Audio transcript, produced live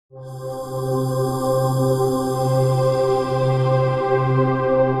Bible,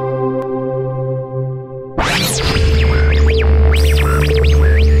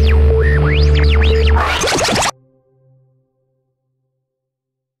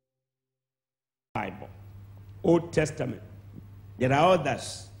 Old Testament. There are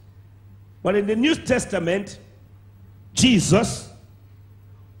others. But in the New Testament, Jesus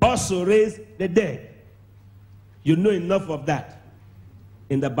also raised the dead. You know enough of that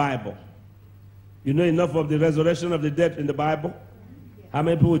in the Bible. You know enough of the resurrection of the dead in the Bible? How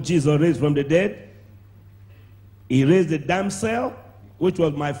many people Jesus raised from the dead? He raised the damsel, which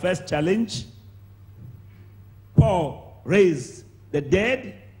was my first challenge. Paul raised the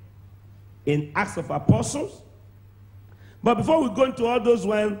dead in Acts of Apostles. But before we go into all those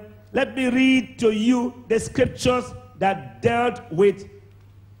ones, let me read to you the scriptures that dealt with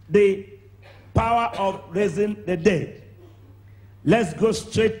the power of raising the dead. Let's go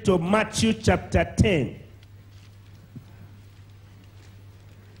straight to Matthew chapter 10.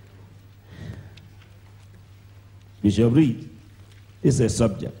 Bishop Reid, this is a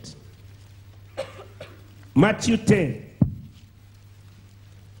subject. Matthew 10.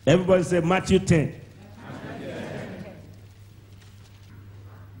 Everybody say Matthew 10.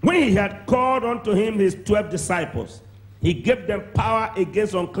 When he had called unto him his 12 disciples, he gave them power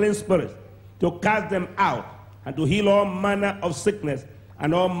against unclean spirits to cast them out and to heal all manner of sickness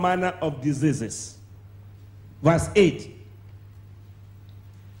and all manner of diseases. Verse 8.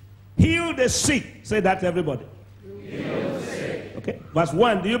 Heal the sick. Say that, everybody. Heal the sick. Okay. Verse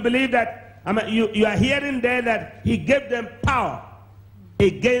 1. Do you believe that? You are hearing there that he gave them power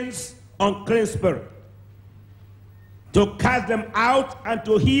against unclean spirit, to cast them out and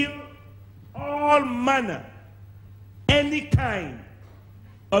to heal all manner, any kind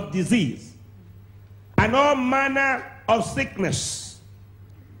of disease, and all manner of sickness.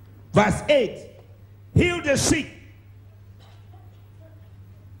 Verse 8, heal the sick,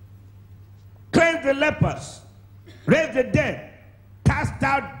 cleanse the lepers, raise the dead, cast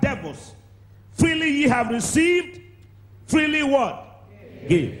out devils. Freely ye have received, freely what?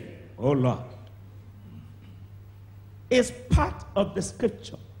 Give. Oh Lord. It's part of the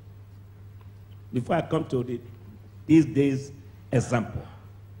scripture. Before I come to these days example,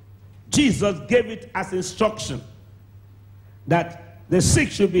 Jesus gave it as instruction that the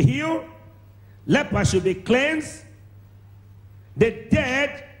sick should be healed, lepers should be cleansed, the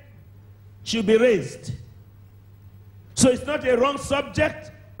dead should be raised. So it's not a wrong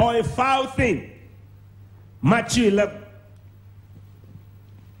subject or a foul thing. Matthew 11.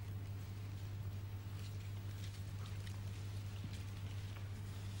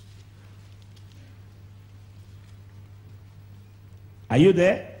 Are you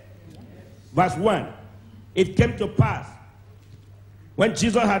there? Yes. Verse 1. It came to pass, when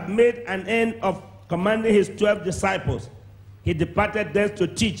Jesus had made an end of commanding his 12 disciples, he departed thence to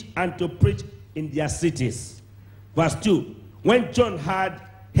teach and to preach in their cities. Verse 2. When John had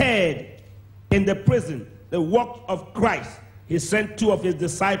heard in the prison the work of Christ, he sent 2 of his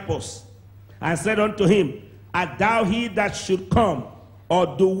disciples and said unto him, art thou he that should come,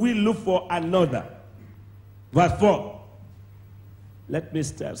 or do we look for another? Verse 4. Let me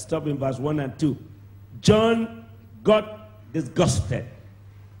stop in verse 1 and 2. John got disgusted.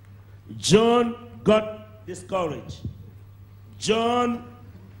 John got discouraged. John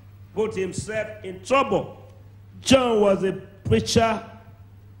put himself in trouble. John was a preacher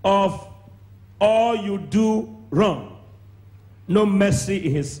of all you do wrong. No mercy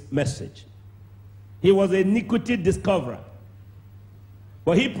in his message. He was an iniquity discoverer.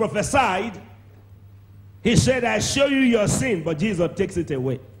 But he prophesied. He said, I show you your sin, but Jesus takes it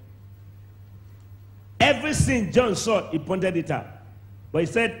away. Every sin John saw, he pointed it out. But he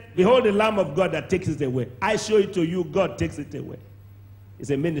said, behold the Lamb of God that takes it away. I show it to you, God takes it away.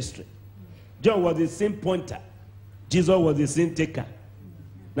 It's a ministry. John was the sin pointer. Jesus was the sin taker.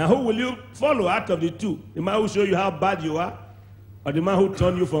 Now who will you follow out of the two? The man who show you how bad you are, or the man who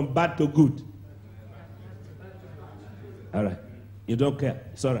turned you from bad to good? All right. You don't care.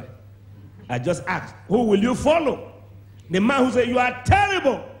 It's all right. I just asked, who will you follow? The man who says you are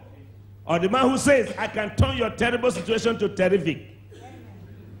terrible, or the man who says I can turn your terrible situation to terrific?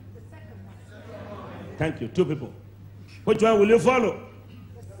 Thank you. 2 people. Which one will you follow?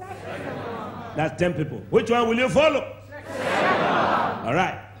 That's 10 people. Which one will you follow? All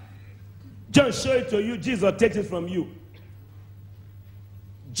right. John showed it to you. Jesus takes it from you.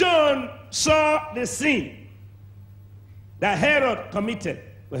 John saw the sin that Herod committed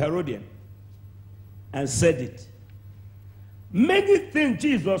with Herodian and said it. Many things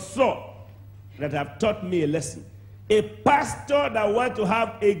Jesus saw that have taught me a lesson. A pastor that wants to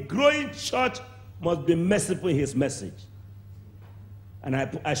have a growing church must be merciful in his message. And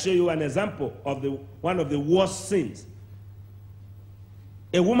I show you an example of one of the worst sins.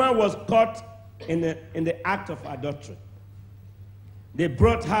 A woman was caught in the act of adultery. They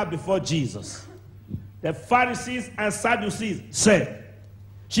brought her before Jesus. The Pharisees and Sadducees said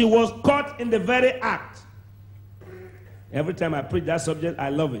she was caught in the very act. Every time I preach that subject, I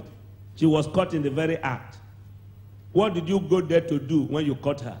love it. She was caught in the very act. What did you go there to do when you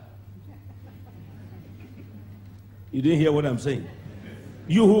caught her? You didn't hear what I'm saying.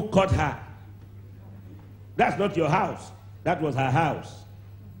 You who caught her. That's not your house. That was her house.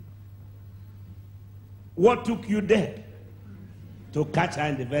 What took you there? To catch her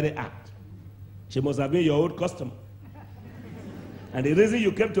in the very act. She must have been your old customer. And the reason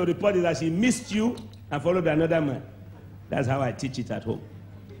you came to report is that she missed you and followed another man. That's how I teach it at home.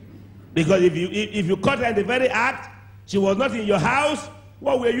 Because if you caught her in the very act, she was not in your house,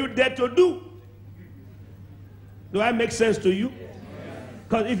 what were you there to do? Do I make sense to you?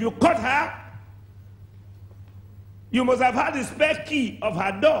 Because if you caught her, you must have had the spare key of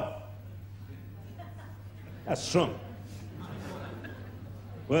her door. That's strong.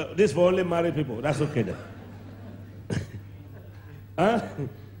 Well, this for only married people. That's okay then. Huh?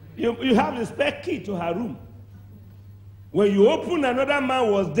 You have the spare key to her room. When you open, another man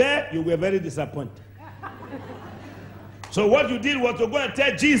was there, you were very disappointed. So what you did was to go and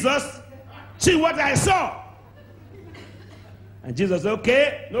tell Jesus, see what I saw. And Jesus said,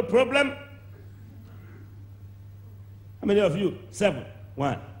 okay, no problem. How many of you? 7.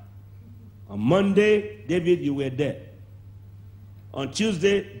 1. On Monday, David, you were there. On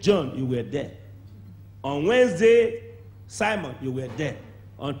Tuesday, John, you were there. On Wednesday, Simon, you were there.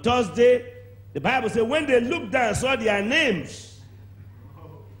 On Thursday, the Bible says when they looked down and saw their names,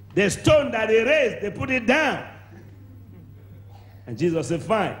 the stone that they raised, they put it down. And Jesus said,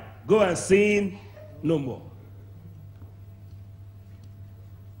 fine, go and sin no more.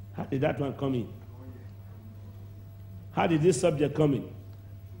 How did that one come in? How did this subject come in?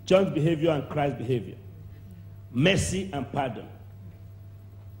 John's behavior and Christ's behavior. Mercy and pardon.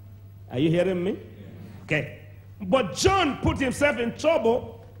 Are you hearing me? Okay. But John put himself in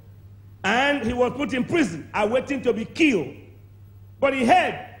trouble and he was put in prison, awaiting to be killed. But he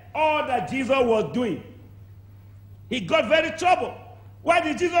heard all that Jesus was doing. He got very troubled. Why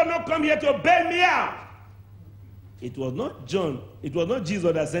did Jesus not come here to bail me out? It was not John, it was not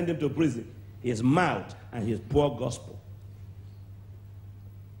Jesus that sent him to prison. His mouth and his poor gospel.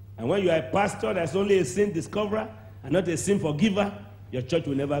 And when you are a pastor that's only a sin discoverer and not a sin forgiver, your church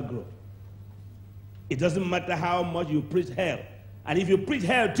will never grow. It doesn't matter how much you preach hell. And if you preach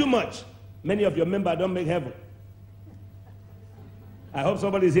hell too much, many of your members don't make heaven. I hope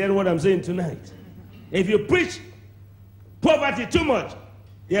somebody's hearing what I'm saying tonight. If you preach poverty too much,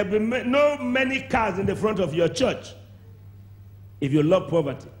 there will be no many cars in the front of your church. If you love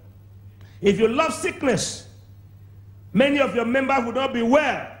poverty. If you love sickness, many of your members will not be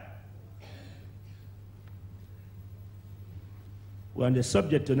well. We're on the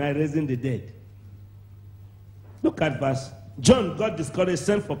subject tonight, raising the dead. Look at verse. John got discouraged,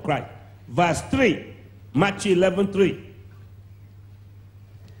 sent for Christ. Verse 3, Matthew 11:3.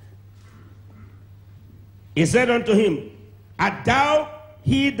 He said unto him, art thou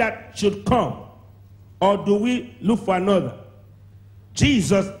he that should come, or do we look for another?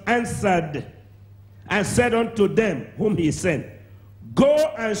 Jesus answered and said unto them whom he sent, go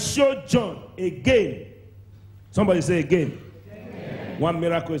and show John again. Somebody say again. Amen. One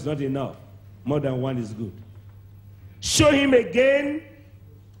miracle is not enough. More than one is good. Show him again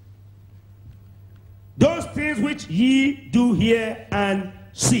those things which ye do hear and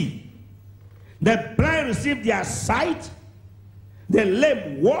see. The blind receive their sight, the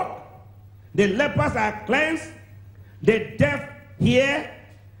lame walk, the lepers are cleansed, the deaf hear,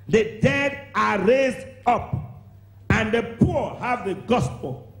 the dead are raised up, and the poor have the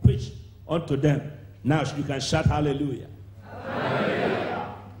gospel preached unto them. Now you can shout hallelujah.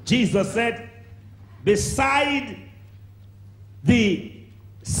 Hallelujah. Jesus said, beside the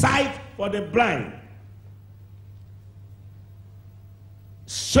sight for the blind,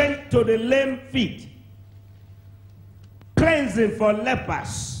 strength to the lame feet, cleansing for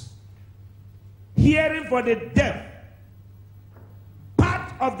lepers, hearing for the deaf.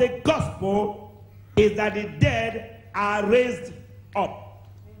 Part of the gospel is that the dead are raised up.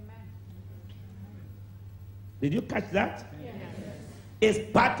 Amen. Did you catch that? Yes.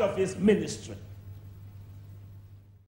 It's part of his ministry.